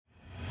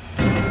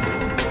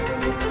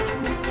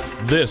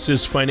This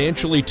is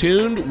Financially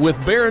Tuned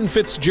with Barron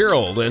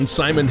Fitzgerald and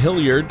Simon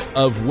Hilliard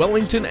of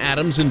Wellington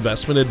Adams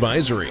Investment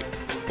Advisory.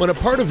 When a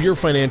part of your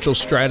financial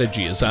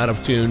strategy is out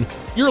of tune,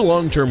 your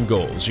long-term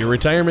goals, your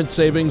retirement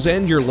savings,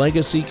 and your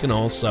legacy can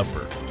all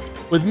suffer.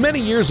 With many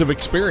years of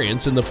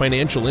experience in the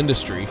financial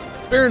industry,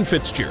 Barron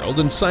Fitzgerald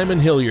and Simon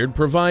Hilliard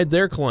provide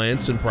their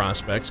clients and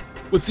prospects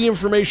with the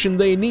information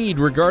they need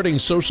regarding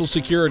Social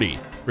Security,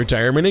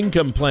 retirement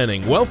income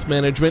planning, wealth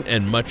management,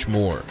 and much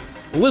more.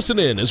 Listen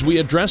in as we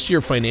address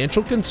your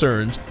financial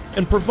concerns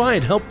and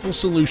provide helpful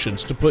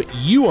solutions to put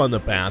you on the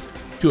path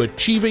to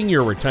achieving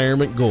your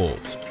retirement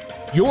goals.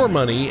 Your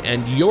money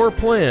and your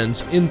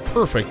plans in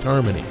perfect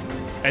harmony.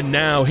 And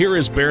now, here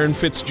is Barron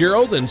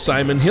Fitzgerald and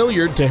Simon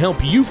Hilliard to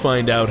help you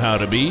find out how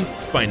to be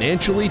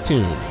financially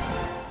tuned.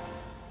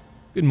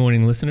 Good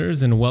morning,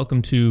 listeners, and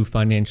welcome to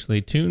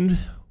Financially Tuned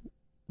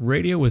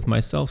Radio with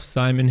myself,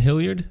 Simon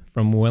Hilliard,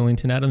 from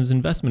Wellington Adams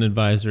Investment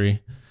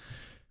Advisory.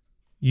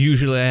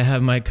 Usually I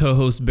have my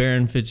co-host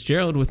Barron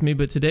Fitzgerald with me,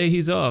 but today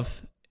he's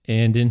off.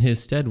 And in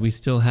his stead, we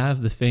still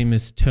have the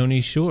famous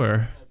Tony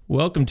Shore.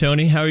 Welcome,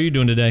 Tony. How are you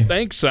doing today?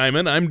 Thanks,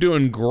 Simon. I'm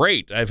doing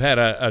great. I've had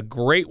a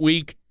great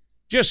week,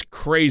 just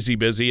crazy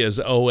busy as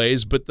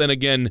always. But then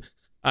again,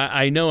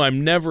 I know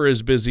I'm never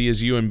as busy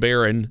as you and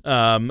Barron.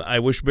 I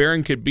wish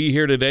Barron could be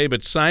here today,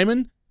 but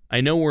Simon, I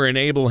know we're in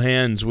able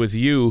hands with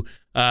you.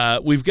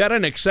 We've got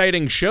an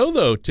exciting show,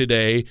 though,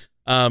 today.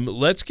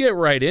 Let's get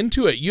right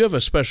into it. You have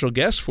a special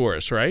guest for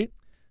us, right?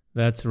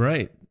 That's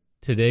right.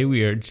 Today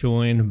we are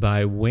joined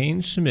by Wayne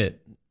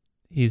Schmidt.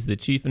 He's the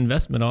Chief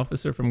Investment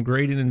Officer from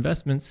Gradient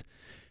Investments,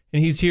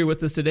 and he's here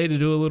with us today to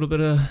do a little bit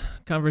of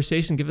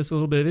conversation, give us a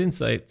little bit of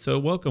insight. So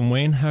welcome,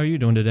 Wayne. How are you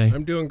doing today?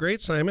 I'm doing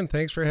great, Simon.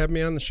 Thanks for having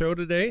me on the show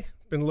today.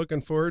 Been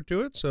looking forward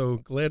to it, so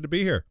glad to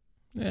be here.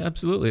 Yeah,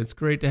 absolutely. It's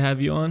great to have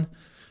you on.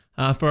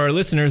 For our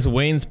listeners,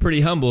 Wayne's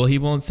pretty humble. He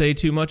won't say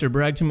too much or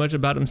brag too much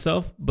about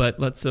himself, but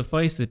let's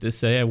suffice it to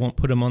say, I won't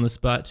put him on the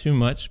spot too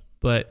much,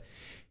 but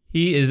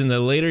he is in the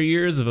later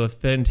years of a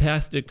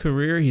fantastic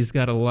career. He's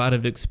got a lot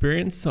of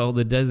experience, all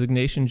the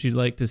designations you'd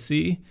like to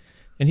see,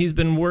 and he's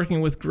been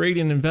working with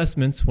Gradient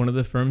Investments, one of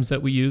the firms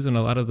that we use and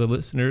a lot of the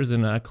listeners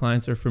and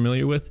clients are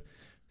familiar with,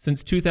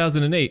 since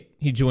 2008.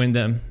 He joined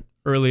them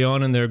early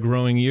on in their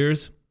growing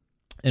years,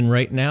 and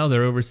right now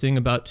they're overseeing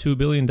about $2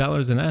 billion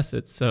in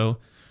assets, so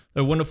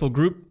they're a wonderful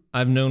group.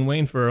 I've known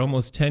Wayne for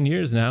almost 10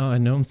 years now. I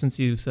know him since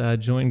he's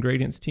joined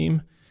Gradient's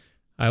team.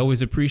 I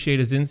always appreciate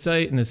his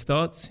insight and his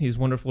thoughts. He's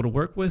wonderful to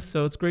work with,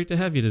 so it's great to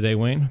have you today,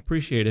 Wayne.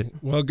 Appreciate it.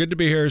 Well, good to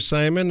be here,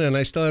 Simon, and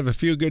I still have a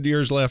few good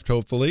years left,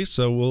 hopefully,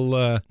 so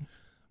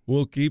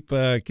we'll keep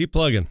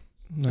plugging.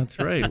 That's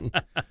right.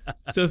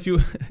 So if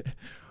you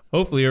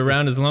hopefully you're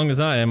around as long as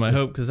I am, I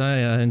hope, because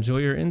I enjoy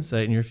your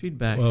insight and your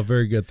feedback. Well,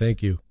 very good.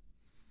 Thank you.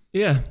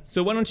 Yeah.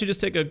 So why don't you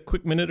just take a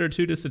quick minute or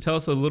two just to tell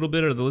us a little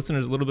bit, or the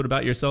listeners a little bit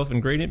about yourself and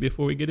Gradient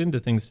before we get into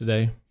things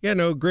today? Yeah,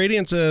 no,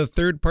 Gradient's a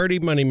third-party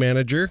money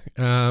manager.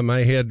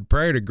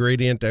 Prior to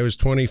Gradient, I was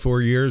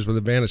 24 years with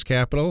Advantage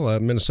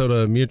Capital,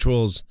 Minnesota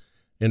Mutual's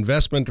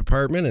investment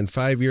department, and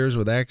 5 years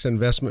with AXA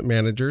Investment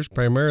Managers,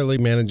 primarily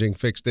managing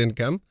fixed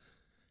income.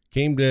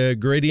 Came to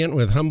Gradient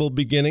with humble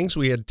beginnings.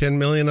 We had $10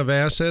 million of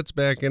assets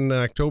back in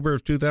October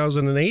of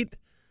 2008.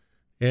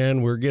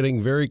 And we're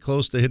getting very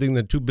close to hitting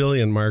the $2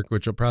 billion mark,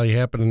 which will probably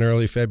happen in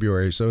early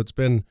February. So it's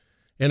been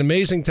an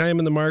amazing time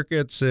in the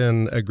markets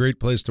and a great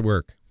place to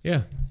work.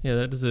 Yeah,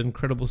 that is an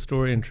incredible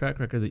story and track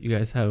record that you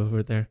guys have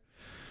over there.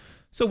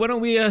 So why don't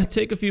we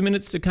take a few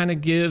minutes to kind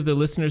of give the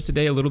listeners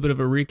today a little bit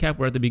of a recap.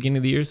 We're at the beginning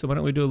of the year, so why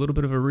don't we do a little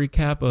bit of a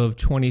recap of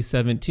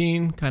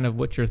 2017, kind of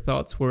what your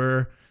thoughts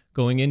were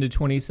going into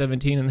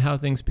 2017 and how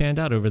things panned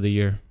out over the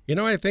year. You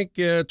know, I think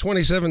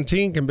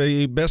 2017 can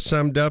be best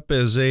summed up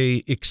as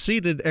a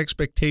exceeded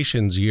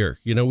expectations year.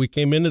 You know, we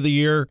came into the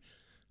year,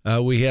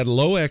 we had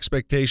low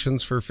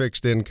expectations for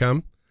fixed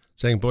income,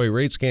 saying, boy,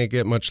 rates can't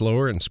get much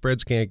lower and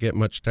spreads can't get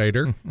much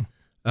tighter.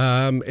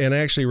 And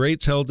actually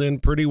rates held in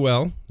pretty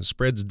well. The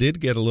spreads did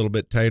get a little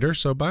bit tighter.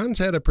 So bonds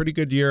had a pretty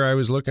good year. I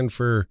was looking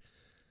for,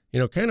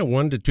 kind of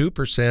 1% to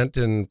 2%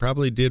 and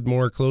probably did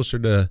more closer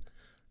to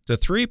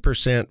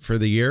 3% for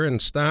the year. In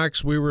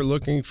stocks, we were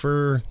looking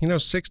for,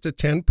 6 to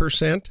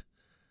 10%,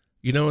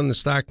 in the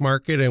stock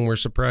market, and we're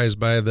surprised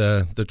by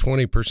the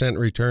 20%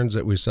 returns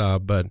that we saw.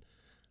 But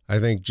I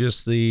think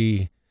just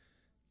the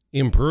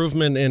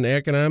improvement in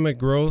economic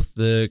growth,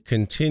 the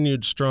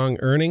continued strong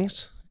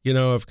earnings,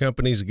 of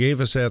companies gave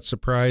us that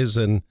surprise.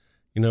 And,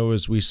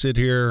 as we sit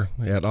here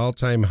at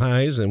all-time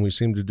highs, and we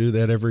seem to do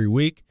that every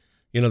week,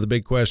 the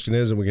big question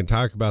is, and we can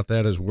talk about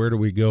that, is where do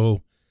we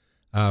go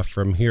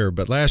from here?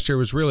 But last year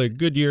was really a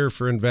good year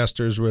for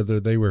investors, whether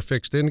they were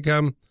fixed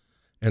income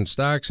and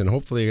stocks, and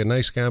hopefully a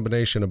nice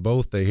combination of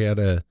both. They had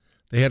a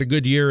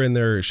good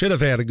year should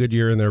have had a good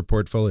year in their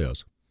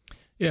portfolios.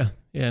 Yeah,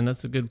 and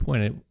that's a good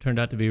point. It turned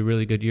out to be a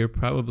really good year.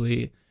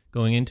 Probably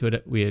going into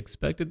it, we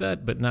expected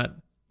that, but not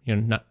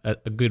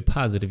a good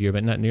positive year,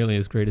 but not nearly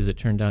as great as it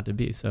turned out to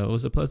be. So it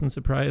was a pleasant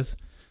surprise.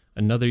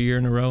 Another year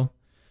in a row.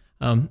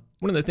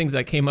 One of the things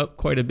that came up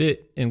quite a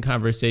bit in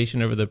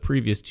conversation over the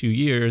previous 2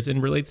 years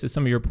and relates to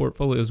some of your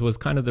portfolios was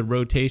kind of the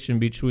rotation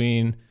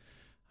between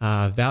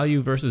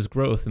value versus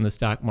growth in the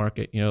stock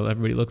market.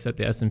 Everybody looks at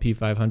the S&P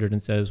 500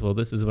 and says, well,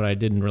 this is what I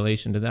did in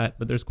relation to that.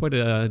 But there's quite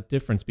a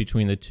difference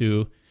between the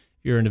two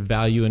if you're a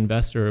value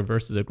investor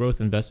versus a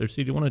growth investor.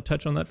 So do you want to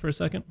touch on that for a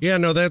second? Yeah,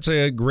 no, that's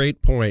a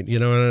great point.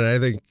 And I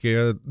think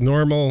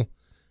normal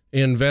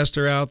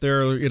investor out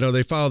there,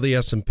 they follow the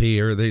S&P,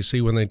 or they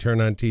see when they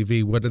turn on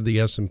TV, what did the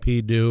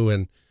S&P do?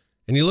 And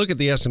you look at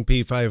the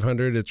S&P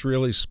 500, it's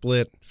really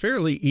split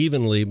fairly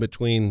evenly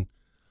between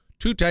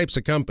two types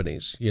of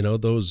companies,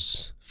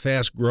 those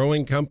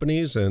fast-growing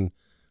companies, and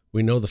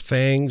we know the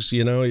FANGs,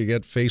 you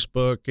got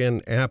Facebook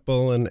and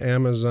Apple and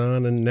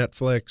Amazon and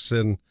Netflix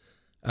and,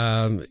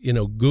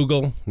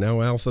 Google,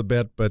 now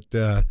Alphabet,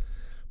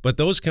 but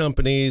those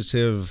companies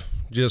have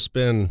just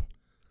been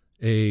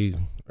a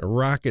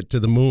rocket to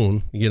the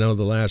moon, the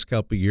last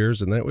couple of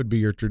years, and that would be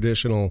your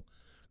traditional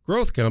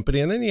growth company.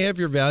 And then you have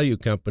your value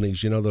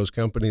companies, those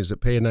companies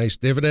that pay a nice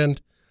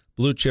dividend,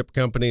 blue chip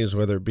companies,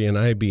 whether it be an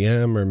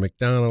IBM or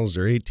McDonald's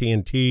or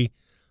AT&T, a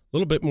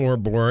little bit more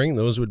boring.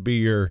 Those would be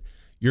your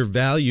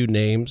value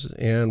names.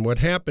 And what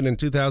happened in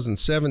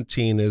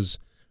 2017 is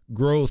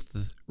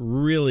growth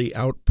really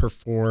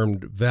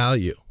outperformed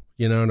value,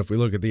 and if we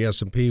look at the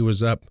S&P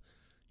was up,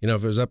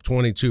 if it was up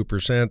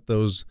 22%,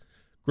 those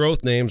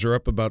growth names are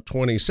up about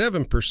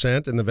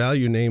 27%, and the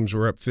value names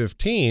were up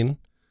 15%.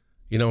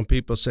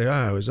 People say,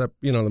 it was up,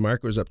 the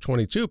market was up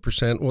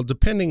 22%. Well,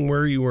 depending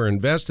where you were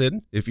invested,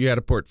 if you had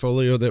a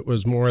portfolio that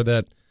was more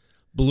that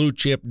blue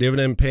chip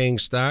dividend paying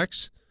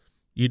stocks,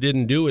 you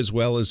didn't do as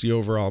well as the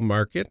overall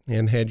market.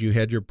 And had you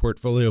had your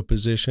portfolio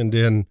positioned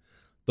in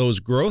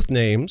those growth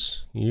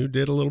names, you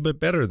did a little bit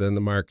better than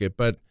the market.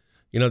 But,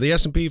 the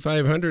S&P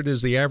 500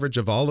 is the average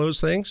of all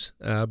those things.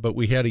 But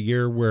we had a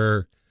year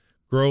where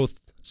growth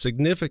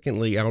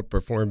significantly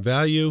outperformed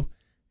value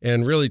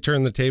and really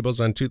turned the tables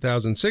on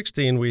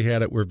 2016. We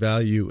had it where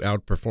value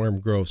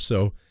outperformed growth.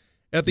 So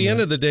at the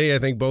end of the day, I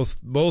think both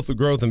the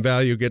growth and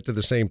value get to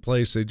the same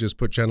place. They just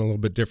put you on a little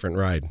bit different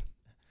ride.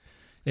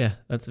 Yeah,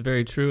 that's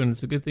very true. And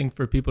it's a good thing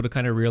for people to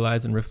kind of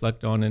realize and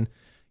reflect on. And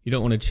you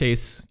don't want to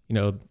chase,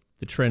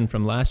 the trend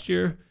from last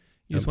year.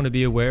 You just want to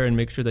be aware and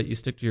make sure that you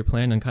stick to your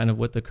plan and kind of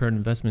what the current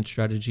investment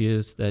strategy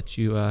is that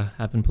you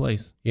have in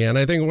place. Yeah, and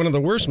I think one of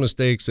the worst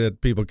mistakes that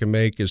people can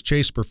make is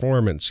chase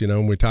performance.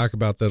 And we talk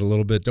about that a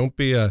little bit. Don't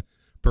be a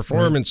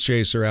performance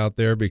chaser out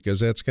there,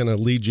 because that's going to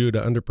lead you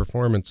to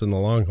underperformance in the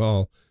long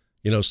haul.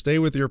 Stay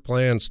with your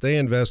plan, stay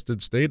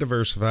invested, stay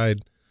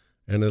diversified,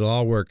 and it'll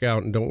all work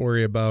out. And don't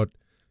worry about,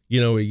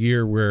 a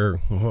year where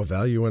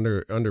value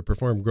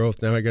underperformed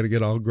growth. Now I got to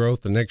get all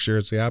growth, and next year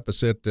it's the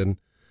opposite. And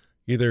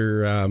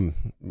either,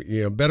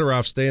 better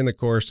off staying the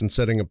course and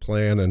setting a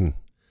plan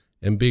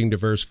and being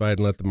diversified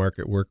and let the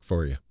market work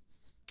for you.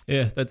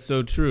 Yeah, that's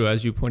so true.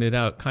 As you pointed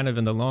out, kind of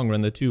in the long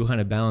run, the two kind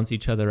of balance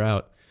each other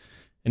out.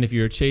 And if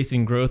you're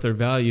chasing growth or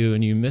value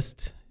and you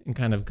missed and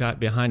kind of got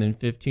behind in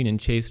 15 and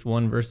chased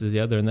one versus the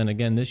other, and then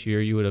again this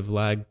year you would have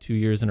lagged 2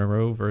 years in a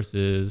row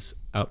versus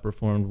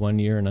outperformed 1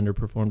 year and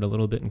underperformed a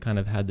little bit and kind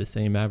of had the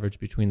same average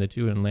between the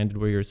two and landed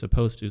where you're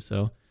supposed to.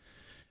 So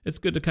it's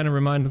good to kind of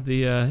remind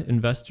the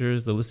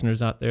investors, the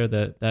listeners out there,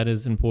 that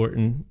is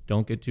important.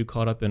 Don't get too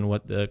caught up in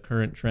what the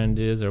current trend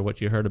is or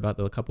what you heard about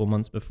a couple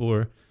months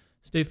before.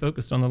 Stay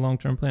focused on the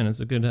long-term plan.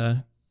 It's a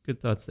good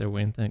thoughts there,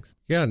 Wayne. Thanks.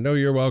 Yeah, no,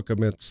 you're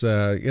welcome. It's,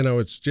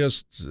 it's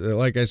just,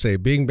 like I say,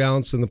 being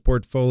balanced in the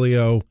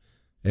portfolio,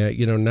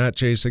 not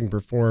chasing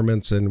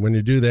performance. And when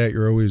you do that,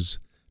 you're always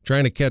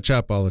trying to catch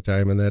up all the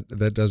time, and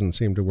that doesn't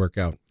seem to work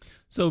out.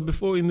 So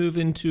before we move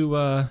into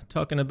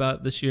talking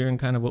about this year and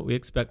kind of what we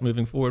expect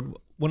moving forward,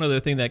 one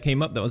other thing that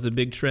came up that was a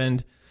big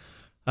trend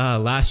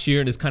last year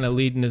and is kind of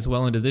leading as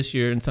well into this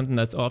year, and something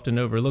that's often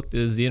overlooked,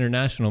 is the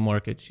international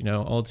markets.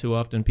 All too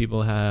often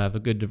people have a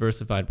good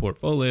diversified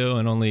portfolio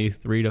and only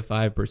 3 to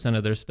 5%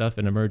 of their stuff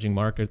in emerging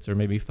markets, or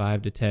maybe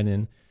 5 to 10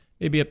 in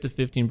maybe up to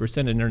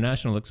 15%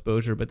 international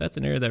exposure, but that's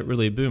an area that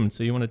really boomed.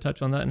 So you want to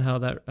touch on that and how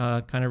that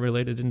kind of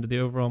related into the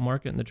overall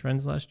market and the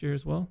trends last year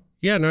as well?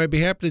 Yeah, no, I'd be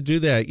happy to do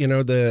that.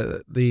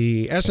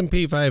 The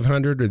S&P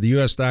 500 or the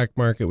U.S. stock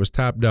market was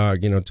top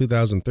dog,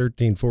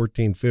 2013,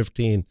 14,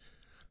 15,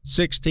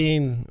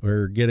 16.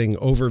 We're getting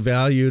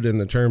overvalued in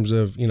the terms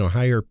of,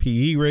 higher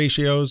PE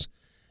ratios.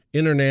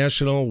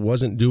 International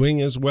wasn't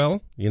doing as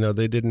well.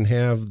 They didn't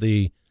have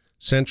the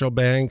central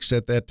banks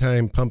at that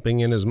time pumping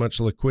in as much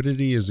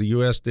liquidity as the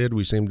U.S. did.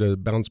 We seemed to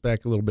bounce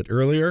back a little bit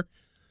earlier,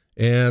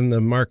 and the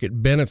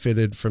market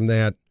benefited from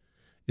that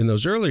in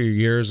those earlier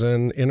years.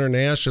 And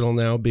international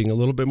now being a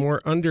little bit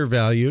more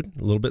undervalued,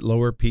 a little bit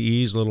lower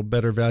PEs, a little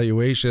better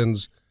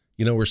valuations,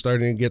 we're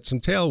starting to get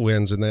some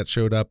tailwinds, and that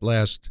showed up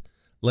last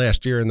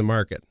year in the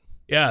market.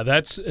 Yeah,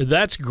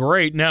 that's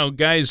great. Now,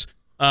 guys,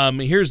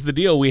 here's the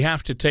deal. We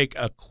have to take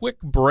a quick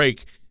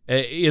break.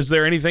 Is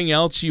there anything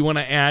else you want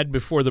to add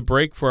before the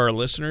break for our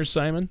listeners,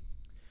 Simon?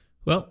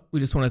 Well,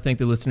 we just want to thank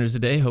the listeners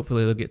today.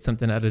 Hopefully they'll get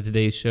something out of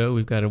today's show.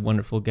 We've got a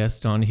wonderful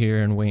guest on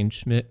here, and Wayne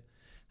Schmidt.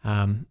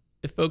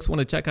 If folks want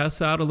to check us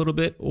out a little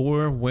bit,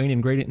 or Wayne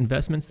and Gradient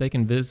Investments, they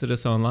can visit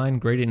us online.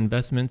 Gradient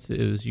Investments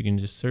is, you can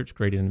just search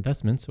Gradient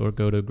Investments or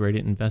go to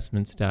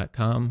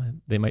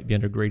gradientinvestments.com. They might be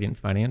under Gradient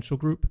Financial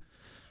Group.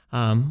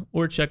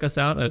 Or check us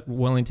out at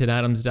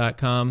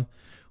wellingtonadams.com.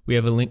 We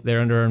have a link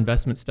there under our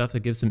investment stuff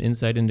that gives some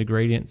insight into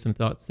Gradient, some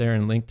thoughts there,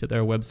 and link to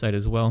their website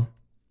as well.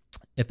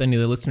 If any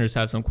of the listeners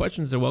have some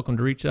questions, they're welcome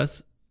to reach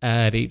us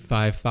at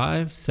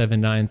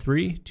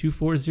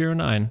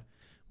 855-793-2409.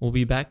 We'll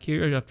be back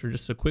here after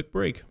just a quick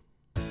break.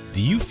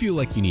 Do you feel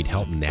like you need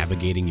help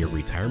navigating your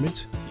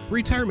retirement?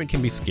 Retirement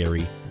can be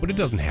scary, but it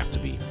doesn't have to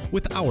be.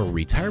 With our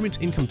Retirement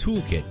Income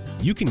Toolkit,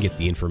 you can get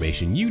the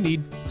information you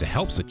need to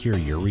help secure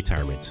your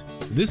retirement.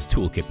 This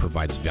toolkit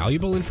provides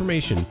valuable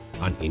information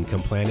on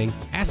income planning,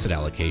 asset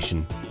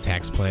allocation,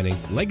 tax planning,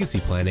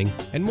 legacy planning,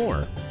 and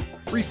more.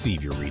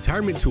 Receive your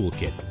Retirement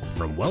Toolkit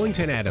from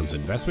Wellington Adams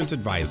Investment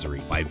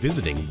Advisory by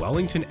visiting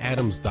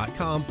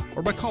wellingtonadams.com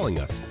or by calling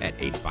us at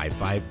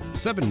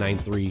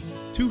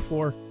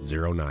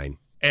 855-793-2409.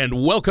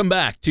 And welcome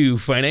back to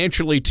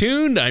Financially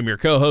Tuned. I'm your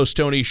co-host,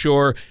 Tony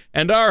Shore,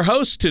 and our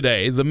host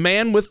today, the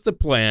man with the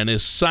plan,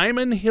 is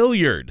Simon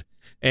Hilliard.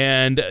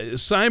 And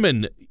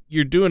Simon,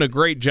 you're doing a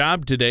great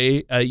job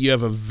today. You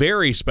have a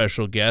very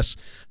special guest.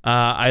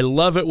 I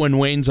love it when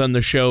Wayne's on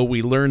the show.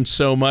 We learn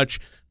so much.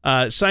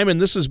 Simon,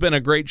 this has been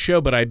a great show,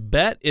 but I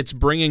bet it's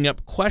bringing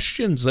up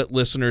questions that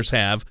listeners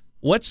have.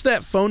 What's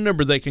that phone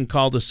number they can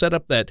call to set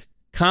up that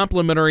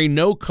complimentary,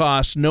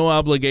 no-cost,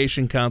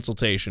 no-obligation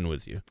consultation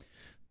with you?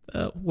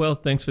 Well,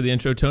 thanks for the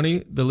intro,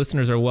 Tony. The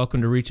listeners are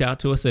welcome to reach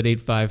out to us at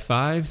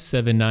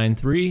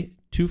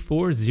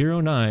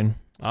 855-793-2409.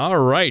 All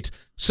right.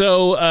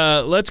 So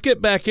let's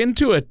get back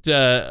into it.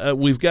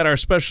 We've got our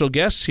special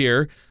guests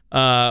here,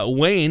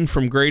 Wayne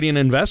from Gradient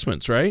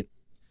Investments, right?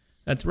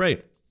 That's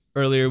right.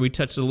 Earlier, we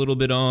touched a little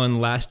bit on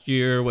last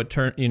year, what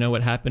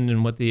happened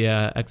and what the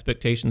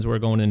expectations were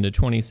going into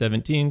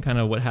 2017, kind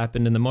of what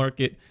happened in the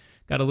market.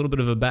 Got a little bit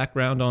of a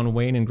background on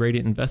Wayne and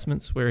Gradient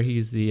Investments, where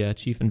he's the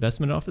Chief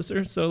Investment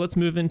Officer. So let's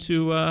move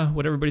into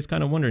what everybody's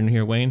kind of wondering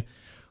here, Wayne.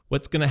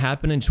 What's going to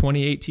happen in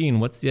 2018?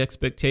 What's the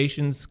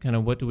expectations? Kind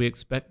of what do we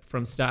expect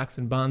from stocks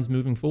and bonds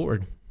moving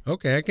forward?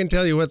 Okay, I can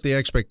tell you what the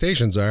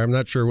expectations are. I'm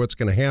not sure what's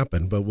going to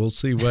happen, but we'll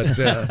see what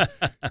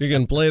you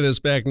can play this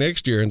back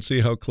next year and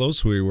see how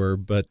close we were.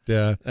 But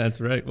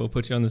that's right. We'll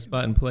put you on the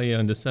spot and play you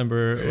on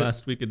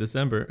last week of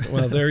December.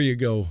 Well, there you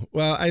go.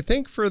 Well, I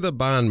think for the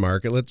bond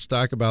market, let's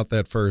talk about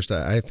that first.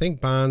 I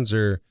think bonds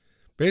are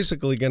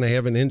basically going to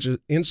have an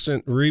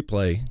instant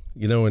replay,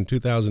 in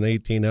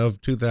 2018 of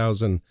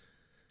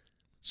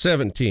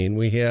 2017.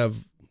 We have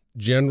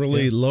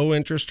generally low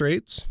interest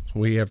rates.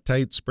 We have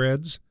tight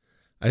spreads.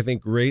 I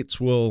think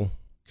rates will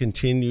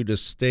continue to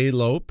stay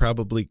low,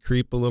 probably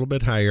creep a little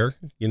bit higher.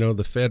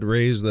 The Fed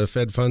raised the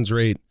Fed funds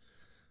rate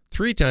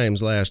 3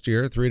 times last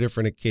year, 3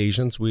 different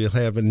occasions. We'll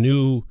have a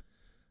new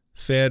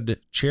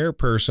Fed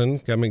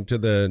chairperson coming to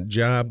the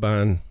job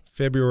on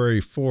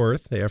February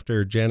 4th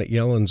after Janet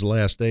Yellen's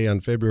last day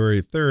on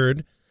February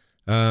 3rd.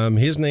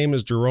 His name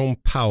is Jerome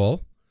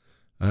Powell.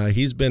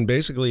 He's been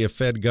basically a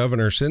Fed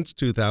governor since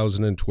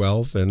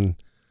 2012 and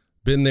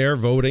been there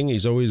voting.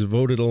 He's always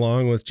voted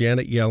along with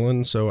Janet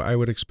Yellen, so I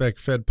would expect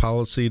Fed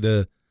policy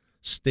to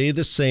stay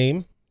the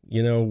same,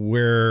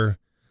 where,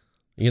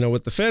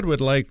 what the Fed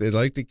would like, they'd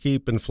like to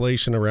keep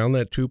inflation around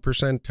that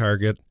 2%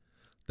 target.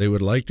 They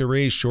would like to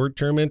raise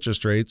short-term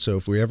interest rates, so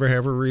if we ever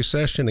have a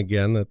recession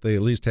again, that they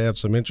at least have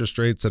some interest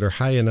rates that are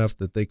high enough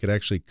that they could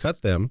actually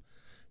cut them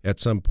at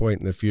some point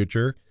in the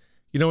future.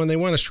 And they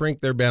want to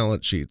shrink their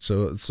balance sheet.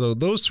 So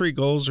those 3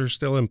 goals are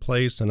still in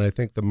place, and I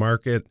think the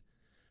market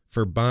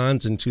for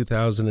bonds in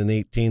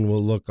 2018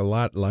 will look a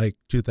lot like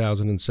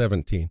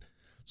 2017.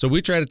 So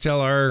we try to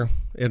tell our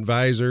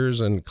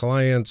advisors and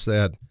clients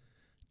that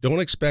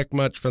don't expect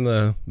much from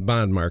the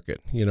bond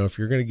market. If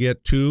you're going to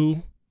get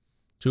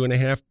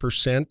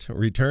 2.5%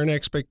 return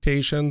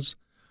expectations,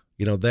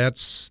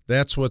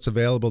 that's what's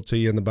available to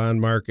you in the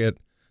bond market.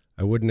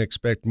 I wouldn't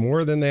expect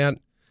more than that.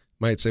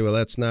 Might say, well,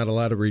 that's not a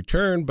lot of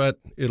return, but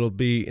it'll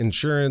be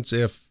insurance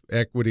if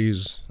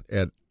equities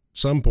at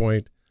some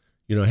point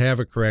have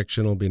a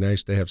correction. It'll be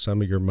nice to have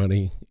some of your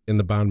money in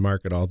the bond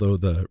market, although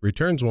the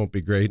returns won't be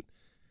great.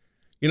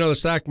 The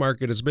stock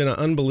market has been an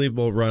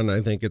unbelievable run.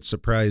 I think it's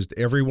surprised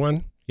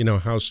everyone,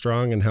 how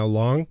strong and how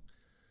long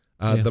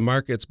the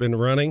market's been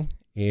running.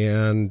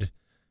 And,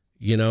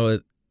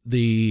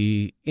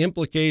 the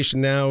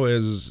implication now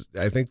is,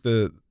 I think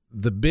the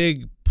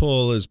big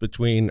pull is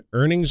between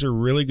earnings are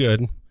really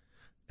good,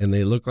 and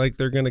they look like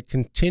they're going to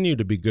continue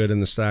to be good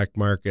in the stock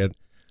market.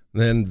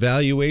 Then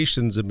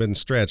valuations have been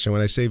stretched. And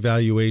when I say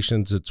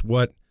valuations, it's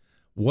what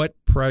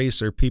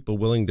price are people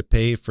willing to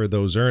pay for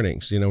those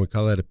earnings? We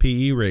call that a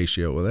PE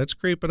ratio. Well, that's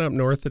creeping up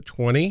north of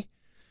 20.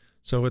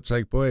 So it's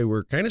like, boy,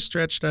 we're kind of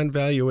stretched on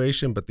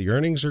valuation, but the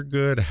earnings are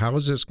good. How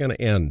is this going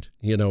to end?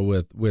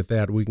 With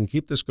that, we can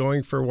keep this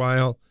going for a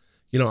while.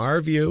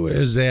 Our view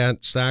is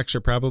that stocks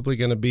are probably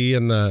going to be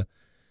in the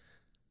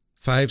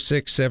 5,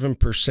 6,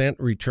 7%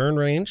 return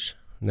range.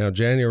 Now,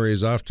 January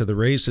is off to the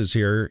races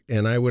here,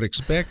 and I would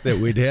expect that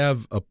we'd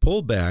have a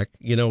pullback,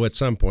 at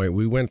some point.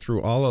 We went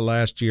through all of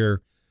last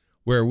year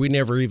where we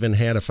never even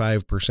had a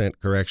 5%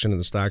 correction in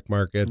the stock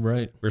market.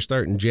 Right. We're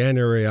starting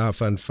January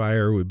off on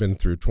fire. We've been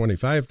through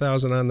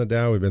 25,000 on the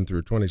Dow. We've been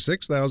through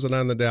 26,000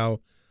 on the Dow.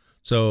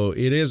 So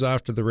it is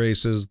off to the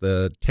races.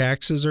 The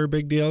taxes are a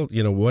big deal.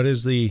 What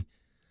is the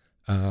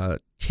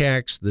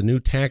new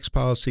tax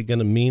policy going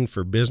to mean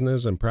for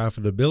business and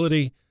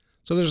profitability?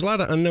 So there's a lot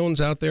of unknowns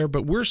out there,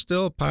 but we're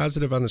still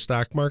positive on the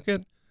stock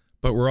market,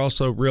 but we're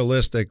also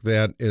realistic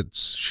that it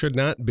should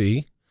not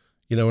be,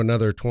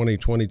 another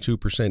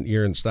 22%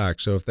 year in stock.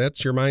 So if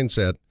that's your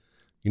mindset,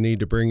 you need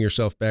to bring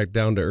yourself back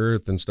down to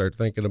earth and start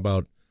thinking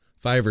about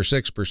 5 or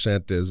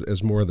 6%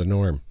 as more the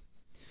norm.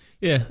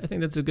 Yeah, I think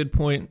that's a good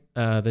point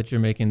that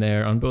you're making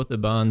there on both the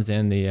bonds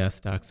and the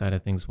stock side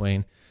of things,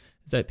 Wayne,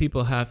 is that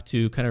people have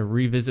to kind of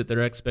revisit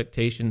their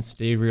expectations,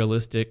 stay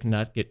realistic,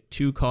 not get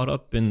too caught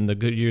up in the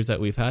good years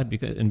that we've had. We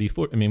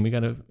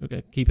got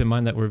to keep in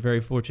mind that we're very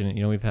fortunate.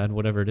 We've had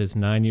whatever it is,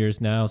 9 years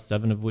now,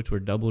 7 of which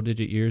were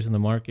double-digit years in the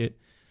market.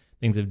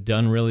 Things have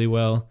done really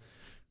well.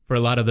 For a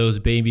lot of those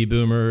baby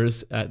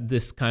boomers at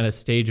this kind of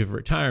stage of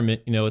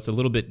retirement, it's a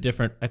little bit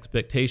different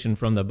expectation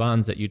from the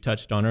bonds that you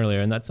touched on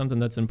earlier. And that's something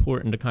that's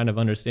important to kind of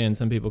understand.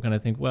 Some people kind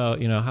of think,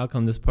 well, how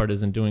come this part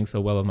isn't doing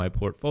so well in my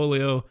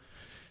portfolio?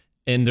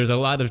 And there's a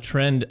lot of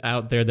trend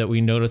out there that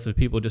we notice of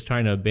people just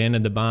trying to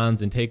abandon the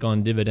bonds and take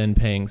on dividend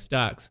paying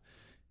stocks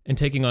and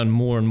taking on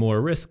more and more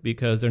risk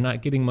because they're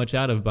not getting much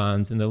out of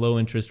bonds. And the low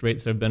interest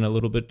rates have been a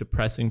little bit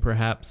depressing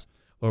perhaps,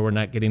 or we're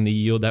not getting the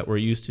yield that we're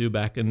used to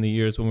back in the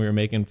years when we were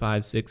making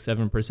 5, 6,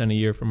 7% a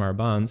year from our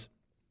bonds.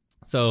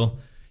 So,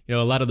 a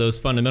lot of those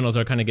fundamentals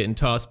are kind of getting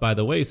tossed by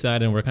the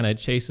wayside and we're kind of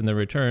chasing the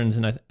returns.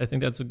 And I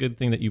think that's a good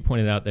thing that you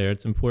pointed out there.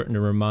 It's important to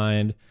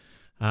remind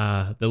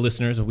the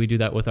listeners, and we do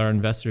that with our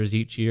investors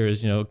each year,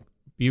 is,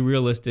 be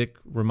realistic,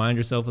 remind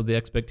yourself of the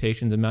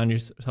expectations, remind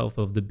yourself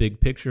of the big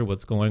picture,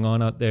 what's going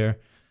on out there.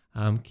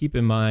 Keep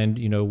in mind,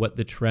 what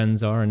the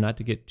trends are and not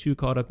to get too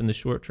caught up in the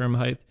short-term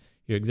hype.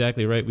 You're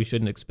exactly right. We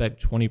shouldn't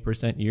expect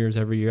 20% years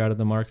every year out of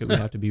the market. We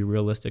have to be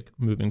realistic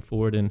moving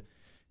forward and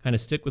kind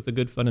of stick with the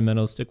good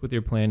fundamentals, stick with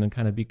your plan, and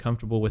kind of be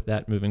comfortable with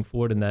that moving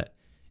forward. And that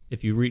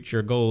if you reach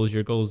your goals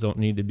don't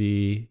need to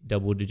be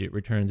double-digit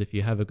returns. If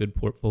you have a good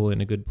portfolio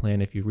and a good plan,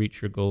 if you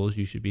reach your goals,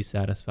 you should be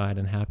satisfied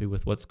and happy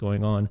with what's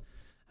going on,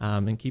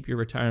 and keep your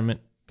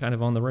retirement kind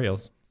of on the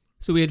rails.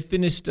 So we had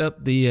finished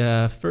up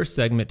the first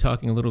segment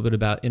talking a little bit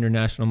about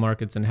international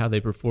markets and how they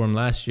performed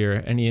last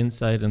year. Any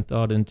insight and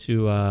thought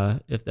into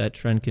if that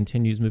trend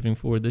continues moving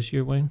forward this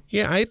year, Wayne?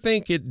 Yeah, I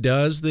think it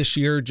does this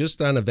year.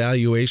 Just on a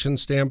valuation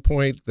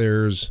standpoint,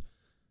 there's,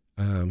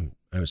 I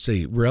would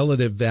say,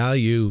 relative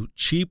value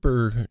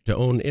cheaper to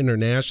own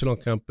international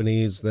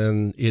companies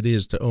than it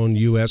is to own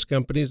U.S.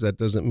 companies. That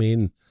doesn't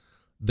mean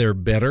they're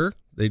better.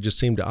 They just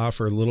seem to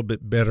offer a little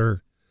bit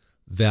better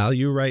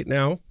value right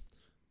now.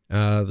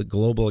 The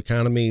global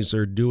economies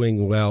are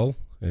doing well.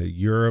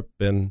 Europe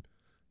and,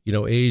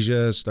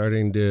 Asia is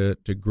starting to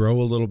grow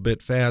a little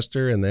bit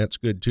faster, and that's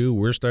good too.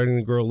 We're starting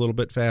to grow a little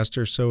bit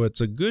faster. So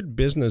it's a good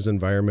business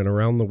environment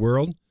around the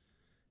world.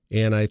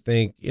 And I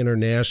think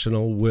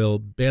international will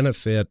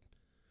benefit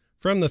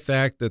from the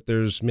fact that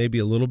there's maybe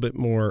a little bit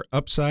more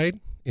upside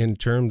in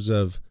terms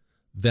of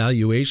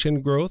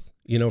valuation growth,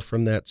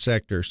 from that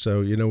sector.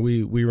 So,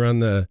 we run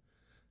the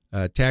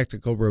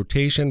tactical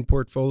rotation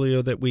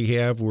portfolio that we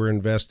have. We're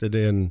invested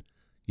in,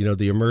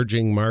 the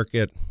emerging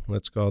market,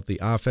 let's call it the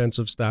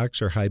offensive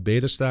stocks or high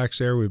beta stocks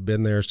there. We've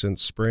been there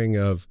since spring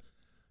of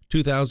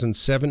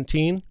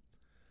 2017.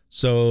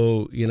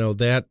 So,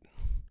 that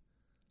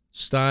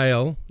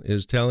style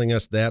is telling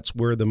us that's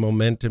where the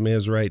momentum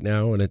is right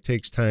now, and it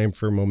takes time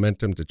for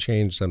momentum to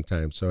change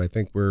sometimes. So I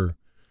think we're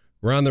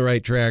on the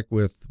right track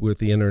with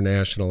the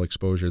international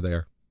exposure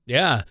there.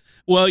 Yeah.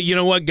 Well, you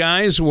know what,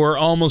 guys? We're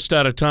almost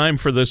out of time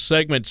for this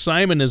segment.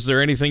 Simon, is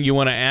there anything you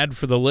want to add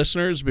for the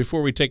listeners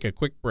before we take a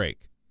quick break?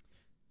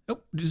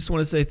 Nope. Just want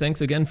to say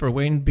thanks again for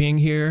Wayne being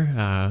here.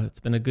 It's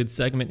been a good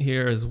segment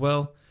here as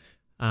well.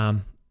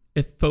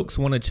 If folks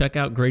want to check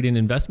out Gradient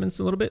Investments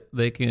a little bit,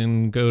 they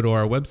can go to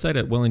our website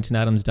at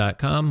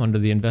wellingtonadams.com. Under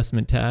the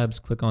investment tabs,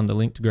 click on the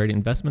link to Gradient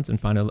Investments and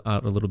find out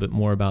a little bit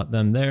more about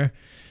them there.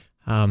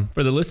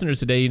 For the listeners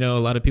today, a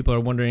lot of people are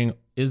wondering,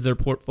 is their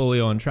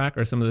portfolio on track?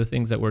 Or some of the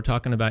things that we're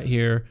talking about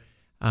here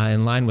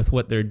in line with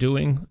what they're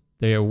doing?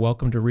 They are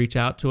welcome to reach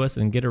out to us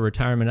and get a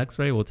retirement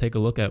x-ray. We'll take a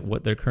look at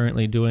what they're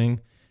currently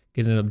doing,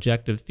 get an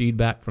objective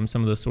feedback from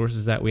some of the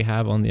sources that we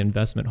have on the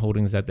investment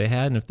holdings that they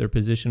had, and if they're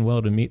positioned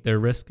well to meet their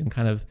risk and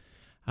kind of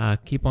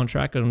keep on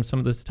track on some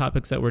of the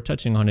topics that we're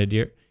touching on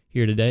here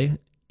today.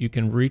 You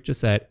can reach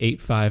us at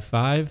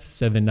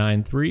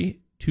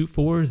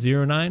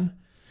 855-793-2409.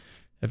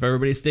 If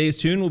everybody stays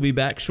tuned, we'll be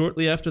back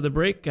shortly after the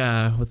break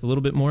with a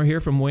little bit more here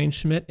from Wayne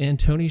Schmidt and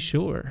Tony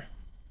Shore.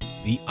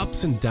 The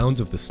ups and downs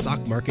of the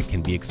stock market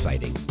can be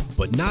exciting,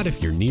 but not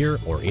if you're near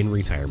or in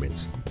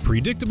retirement.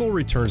 Predictable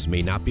returns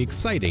may not be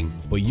exciting,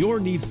 but your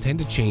needs tend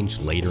to change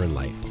later in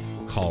life.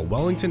 Call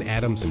Wellington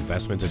Adams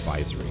Investment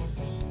Advisory.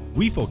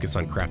 We focus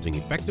on crafting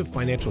effective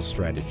financial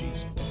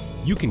strategies.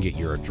 You can get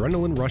your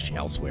adrenaline rush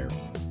elsewhere.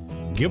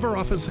 Give our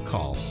office a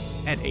call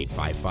at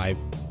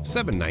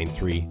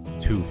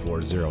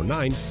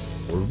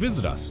 855-793-2409 or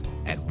visit us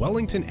at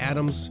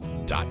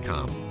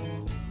wellingtonadams.com.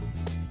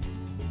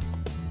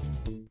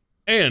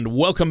 And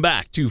welcome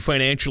back to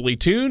Financially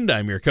Tuned.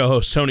 I'm your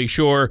co-host, Tony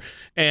Shore.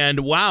 And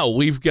wow,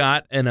 we've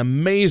got an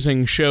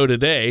amazing show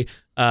today.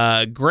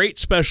 Great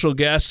special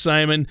guest,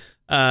 Simon.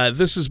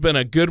 This has been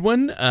a good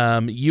one.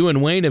 You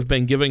and Wayne have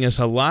been giving us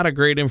a lot of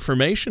great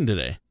information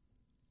today.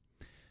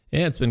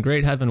 Yeah, it's been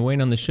great having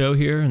Wayne on the show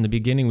here. In the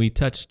beginning, we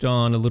touched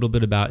on a little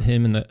bit about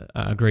him and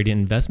the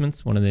Gradient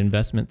Investments, one of the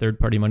investment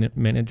third-party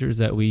managers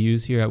that we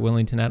use here at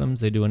Wellington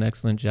Adams. They do an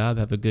excellent job,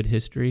 have a good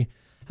history,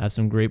 have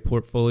some great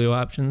portfolio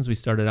options. We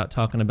started out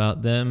talking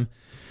about them,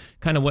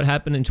 kind of what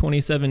happened in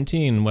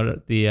 2017,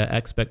 what the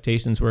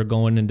expectations were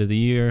going into the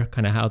year,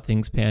 kind of how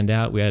things panned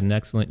out. We had an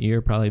excellent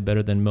year, probably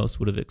better than most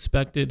would have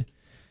expected.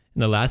 In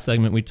the last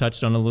segment, we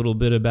touched on a little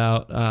bit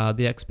about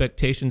the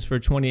expectations for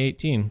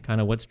 2018, kind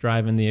of what's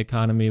driving the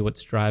economy,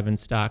 what's driving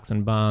stocks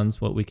and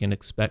bonds, what we can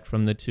expect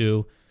from the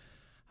two,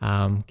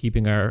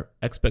 keeping our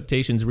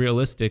expectations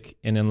realistic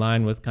and in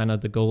line with kind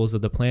of the goals of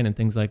the plan and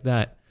things like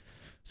that.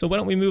 So why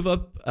don't we move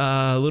up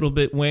a little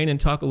bit, Wayne, and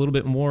talk a little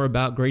bit more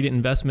about Gradient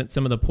Investment,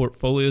 some of the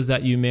portfolios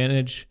that you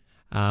manage,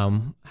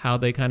 how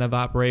they kind of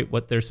operate,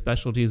 what their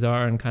specialties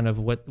are, and kind of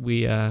what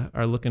we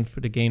are looking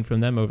for to gain from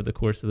them over the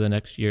course of the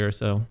next year or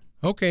so.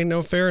 Okay,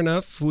 no, fair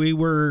enough. We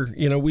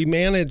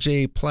manage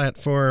a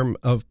platform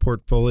of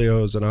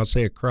portfolios, and I'll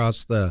say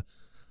across the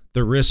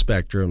risk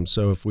spectrum.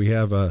 So if we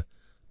have a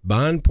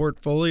bond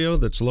portfolio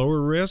that's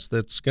lower risk,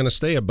 that's going to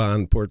stay a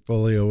bond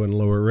portfolio and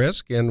lower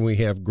risk. And we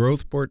have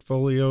growth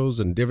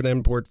portfolios and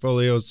dividend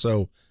portfolios.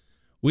 So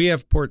we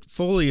have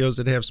portfolios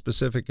that have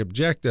specific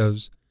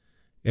objectives,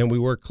 and we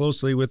work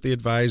closely with the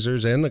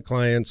advisors and the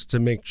clients to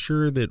make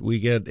sure that we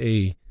get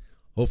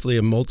hopefully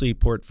a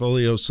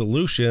multi-portfolio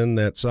solution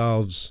that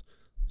solves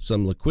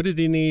some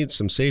liquidity needs,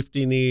 some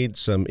safety needs,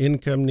 some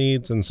income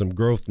needs, and some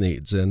growth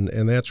needs.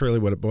 And that's really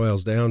what it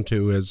boils down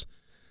to is,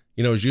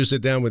 as you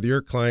sit down with your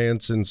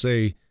clients and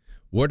say,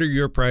 what are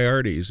your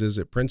priorities? Is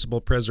it principal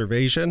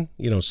preservation,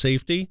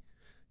 safety?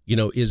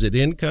 Is it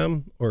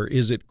income or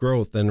is it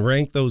growth? And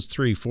rank those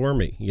three for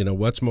me.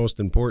 What's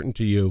most important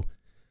to you?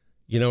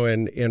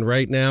 And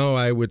right now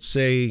I would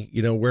say,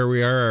 where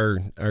we are,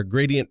 our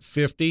Gradient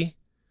 50,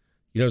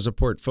 is a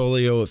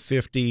portfolio of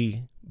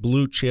 50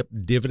 blue chip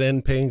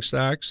dividend paying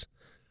stocks.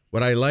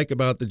 What I like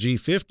about the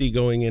G50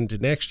 going into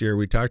next year,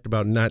 we talked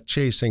about not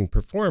chasing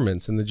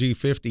performance, and the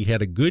G50 had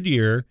a good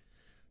year,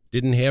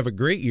 didn't have a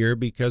great year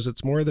because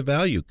it's more of the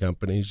value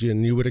companies.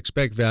 And you would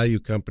expect value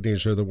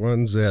companies are the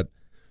ones that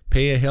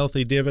pay a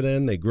healthy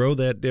dividend, they grow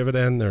that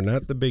dividend, they're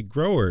not the big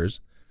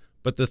growers.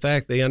 But the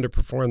fact they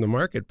underperform the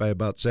market by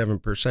about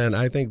 7%,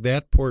 I think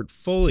that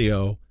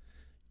portfolio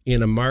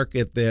in a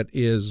market that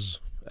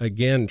is,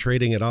 again,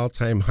 trading at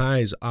all-time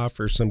highs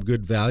offers some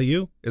good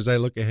value as I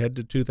look ahead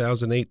to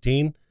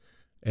 2018.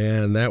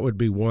 And that would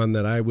be one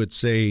that I would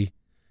say,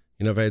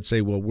 if I'd say,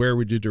 well, where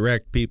would you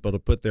direct people to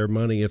put their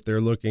money if they're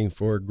looking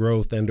for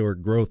growth and or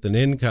growth in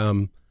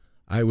income?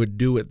 I would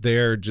do it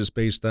there just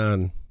based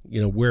on,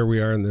 where we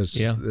are in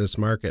this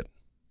market.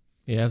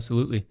 Yeah,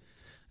 absolutely. And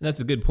that's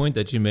a good point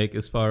that you make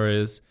as far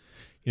as,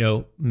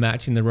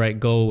 matching the right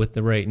goal with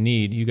the right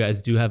need. You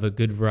guys do have a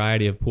good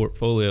variety of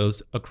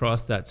portfolios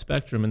across that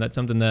spectrum. And that's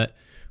something that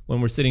when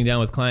we're sitting down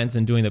with clients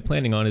and doing the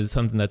planning on is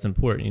something that's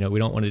important. We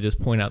don't want to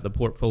just point out the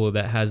portfolio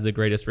that has the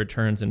greatest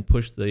returns and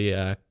push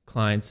the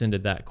clients into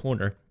that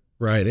corner.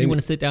 Right. You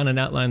want to sit down and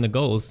outline the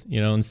goals,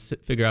 and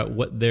figure out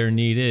what their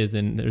need is.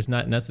 And there's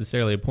not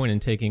necessarily a point in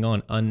taking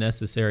on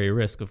unnecessary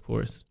risk, of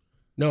course.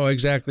 No,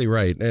 exactly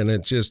right. And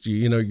it's just,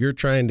 you're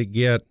trying to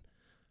get,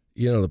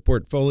 the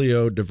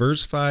portfolio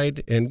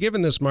diversified. And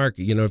given this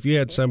market, if you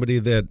had somebody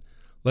that,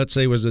 let's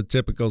say, was a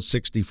typical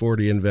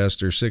 60-40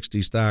 investor,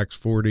 60 stocks,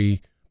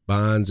 40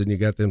 bonds, and you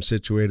got them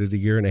situated a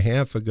year and a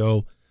half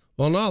ago,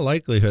 well, in all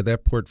likelihood,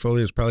 that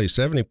portfolio is probably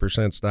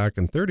 70% stock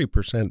and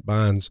 30%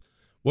 bonds.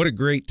 What a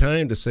great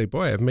time to say,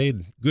 boy, I've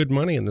made good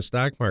money in the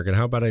stock market.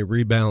 How about I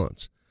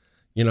rebalance?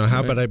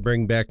 How about I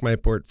bring back my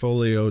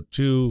portfolio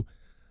to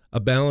a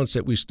balance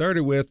that we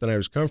started with and I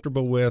was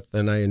comfortable with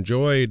and I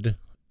enjoyed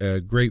a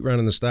great run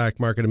in the stock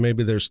market, and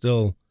maybe there's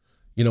still,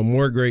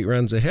 more great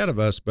runs ahead of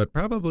us, but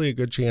probably a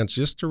good chance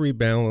just to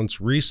rebalance,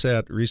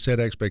 reset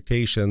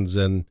expectations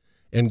and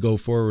go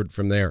forward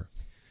from there.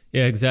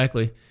 Yeah,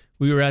 exactly.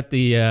 We were at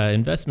the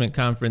investment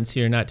conference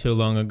here not too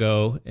long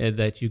ago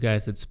that you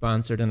guys had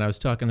sponsored, and I was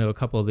talking to a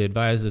couple of the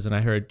advisors, and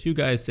I heard two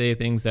guys say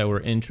things that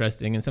were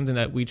interesting and something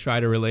that we try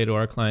to relay to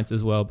our clients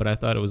as well, but I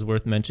thought it was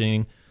worth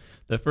mentioning.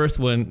 The first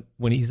one,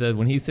 when he said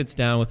when he sits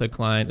down with a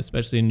client,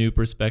 especially a new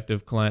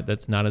prospective client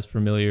that's not as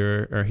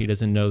familiar or he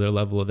doesn't know their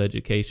level of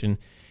education,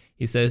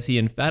 he says he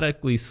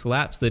emphatically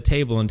slaps the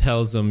table and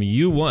tells them,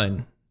 "You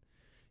won.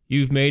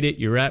 You've made it.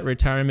 You're at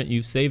retirement.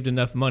 You've saved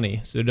enough money.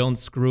 So don't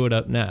screw it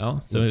up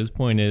now." So his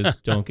point is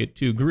don't get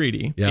too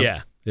greedy.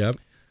 Yep.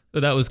 So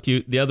that was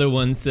cute. The other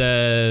one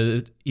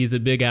said he's a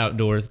big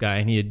outdoors guy,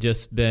 and he had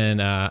just been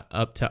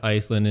up to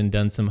Iceland and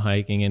done some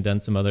hiking and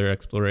done some other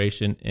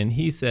exploration. And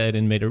he said,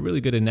 and made a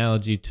really good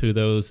analogy to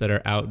those that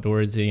are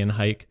outdoorsy and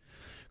hike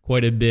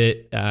quite a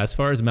bit as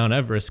far as Mount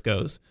Everest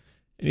goes.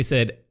 And he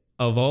said,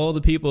 of all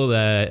the people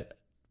that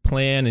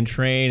plan and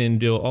train and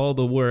do all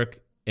the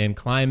work and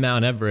climb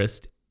Mount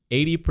Everest,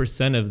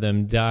 80% of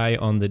them die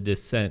on the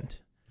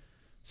descent.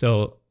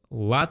 So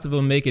lots of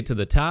them make it to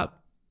the top,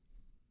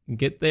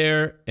 get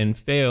there and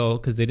fail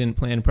because they didn't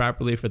plan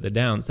properly for the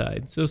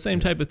downside. So same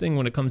type of thing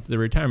when it comes to the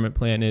retirement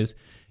plan is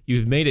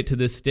you've made it to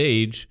this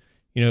stage.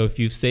 You know, if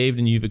you've saved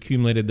and you've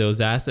accumulated those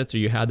assets or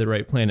you had the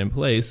right plan in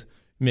place,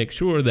 make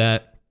sure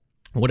that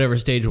whatever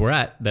stage we're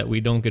at, that we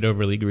don't get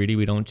overly greedy,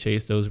 we don't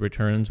chase those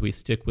returns, we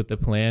stick with the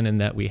plan, and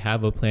that we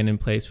have a plan in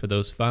place for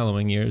those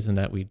following years and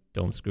that we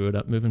don't screw it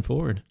up moving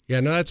forward.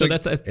 Yeah, no, that's a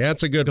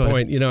good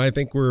point. You know, I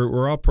think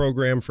we're all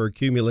programmed for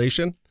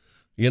accumulation.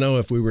 You know,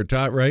 if we were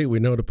taught right, we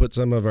know to put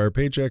some of our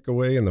paycheck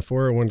away in the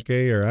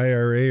 401k or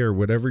IRA or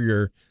whatever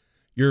your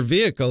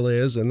vehicle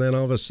is, and then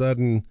all of a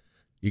sudden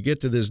you get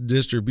to this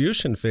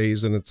distribution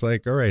phase and it's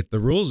like, all right, the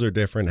rules are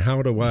different.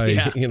 How do I,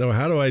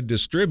 how do I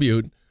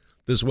distribute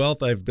this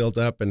wealth I've built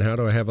up, and how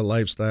do I have a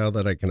lifestyle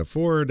that I can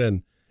afford?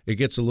 And it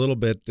gets a little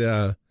bit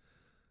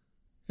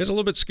it's a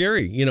little bit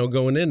scary, you know,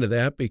 going into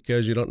that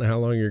because you don't know how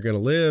long you're going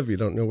to live. You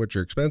don't know what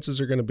your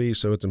expenses are going to be.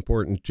 So it's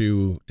important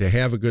to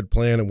have a good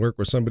plan and work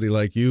with somebody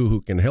like you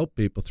who can help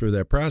people through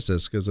that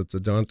process, because it's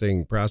a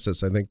daunting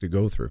process, I think, to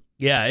go through.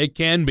 Yeah, it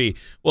can be.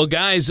 Well,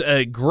 guys,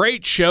 a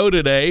great show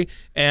today,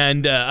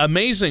 and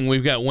amazing.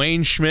 We've got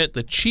Wayne Schmidt,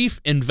 the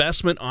Chief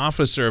Investment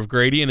Officer of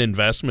Gradient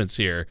Investments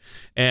here.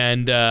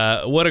 And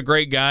what a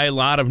great guy, a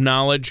lot of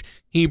knowledge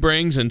he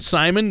brings. And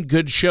Simon,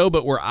 good show,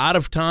 but we're out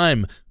of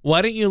time.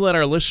 Why don't you let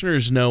our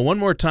listeners know one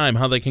more time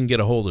how they can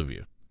get a hold of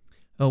you?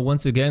 Oh,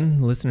 once again,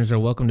 listeners are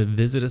welcome to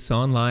visit us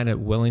online at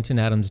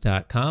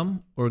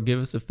wellingtonadams.com or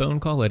give us a phone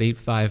call at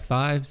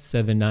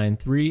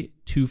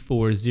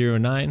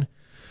 855-793-2409.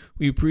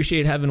 We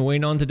appreciate having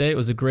Wayne on today. It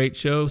was a great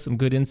show, some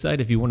good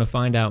insight. If you want to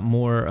find out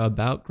more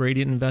about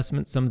Gradient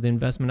Investments, some of the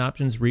investment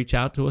options, reach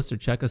out to us or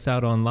check us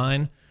out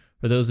online.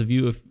 For those of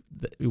you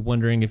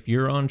wondering if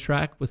you're on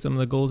track with some of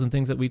the goals and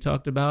things that we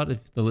talked about,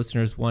 if the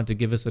listeners want to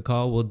give us a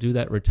call, we'll do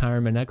that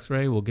retirement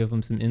x-ray. We'll give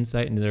them some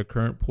insight into their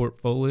current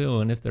portfolio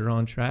and if they're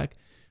on track,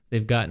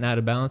 they've gotten out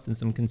of balance, and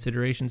some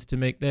considerations to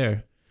make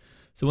there.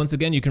 So once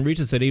again, you can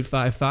reach us at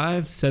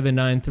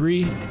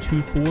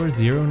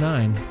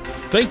 855-793-2409.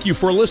 Thank you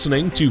for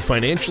listening to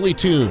Financially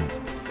Tuned.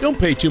 Don't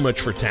pay too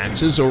much for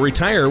taxes or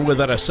retire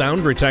without a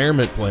sound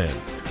retirement plan.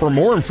 For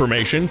more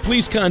information,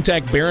 please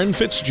contact Baron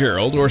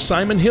Fitzgerald or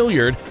Simon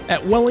Hilliard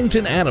at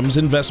Wellington Adams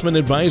Investment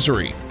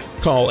Advisory.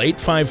 Call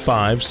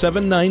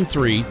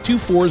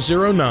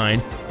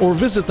 855-793-2409 or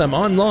visit them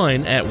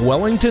online at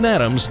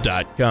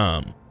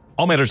wellingtonadams.com.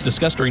 All matters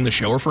discussed during the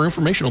show are for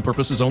informational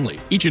purposes only.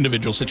 Each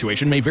individual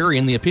situation may vary,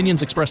 and the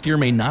opinions expressed here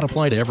may not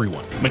apply to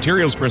everyone.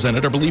 Materials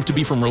presented are believed to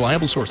be from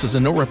reliable sources,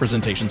 and no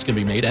representations can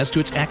be made as to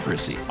its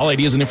accuracy. All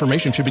ideas and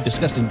information should be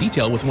discussed in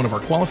detail with one of our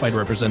qualified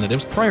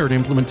representatives prior to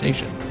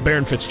implementation.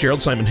 Baron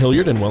Fitzgerald, Simon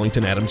Hilliard, and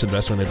Wellington Adams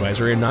Investment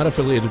Advisory are not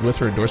affiliated with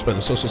or endorsed by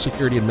the Social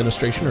Security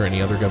Administration or any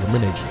other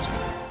government agency.